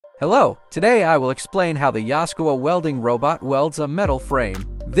Hello, today I will explain how the Yaskawa welding robot welds a metal frame.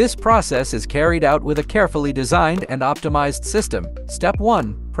 This process is carried out with a carefully designed and optimized system. Step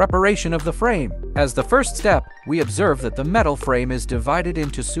 1. Preparation of the frame. As the first step, we observe that the metal frame is divided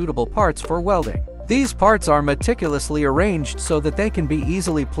into suitable parts for welding. These parts are meticulously arranged so that they can be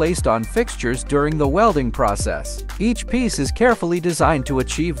easily placed on fixtures during the welding process. Each piece is carefully designed to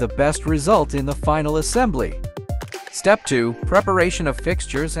achieve the best result in the final assembly. Step 2. Preparation of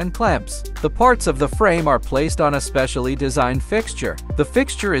fixtures and clamps. The parts of the frame are placed on a specially designed fixture. The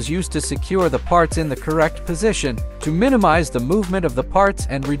fixture is used to secure the parts in the correct position to minimize the movement of the parts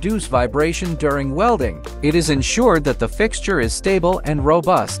and reduce vibration during welding. It is ensured that the fixture is stable and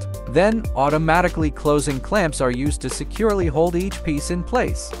robust. Then, automatically closing clamps are used to securely hold each piece in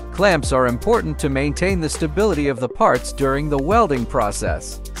place. Clamps are important to maintain the stability of the parts during the welding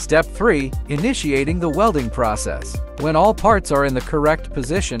process. Step 3. Initiating the welding process. When all parts are in the correct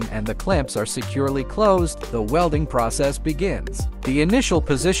position and the clamps are securely closed, the welding process begins. The initial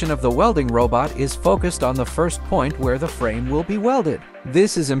position of the welding robot is focused on the first point where the frame will be welded.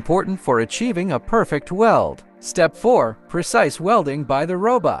 This is important for achieving a perfect weld. Step 4. Precise welding by the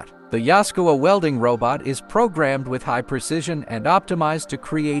robot. The Yaskawa welding robot is programmed with high precision and optimized to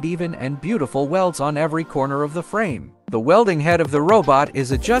create even and beautiful welds on every corner of the frame. The welding head of the robot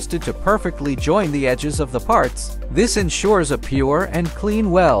is adjusted to perfectly join the edges of the parts. This ensures a pure and clean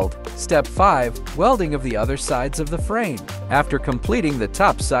weld. Step 5. Welding of the other sides of the frame. After completing the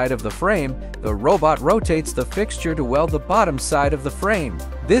top side of the frame, the robot rotates the fixture to weld the bottom side of the frame.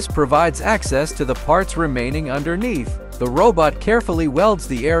 This provides access to the parts remaining underneath. The robot carefully welds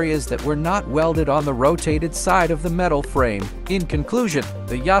the areas that were not welded on the rotated side of the metal frame. In conclusion,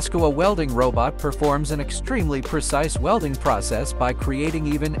 the Yaskawa welding robot performs an extremely precise welding process by creating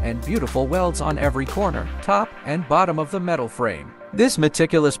even and beautiful welds on every corner, top, and bottom of the metal frame. This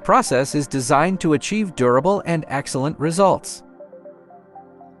meticulous process is designed to achieve durable and excellent results.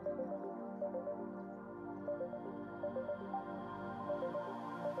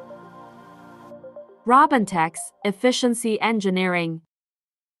 Robentex, Efficiency Engineering.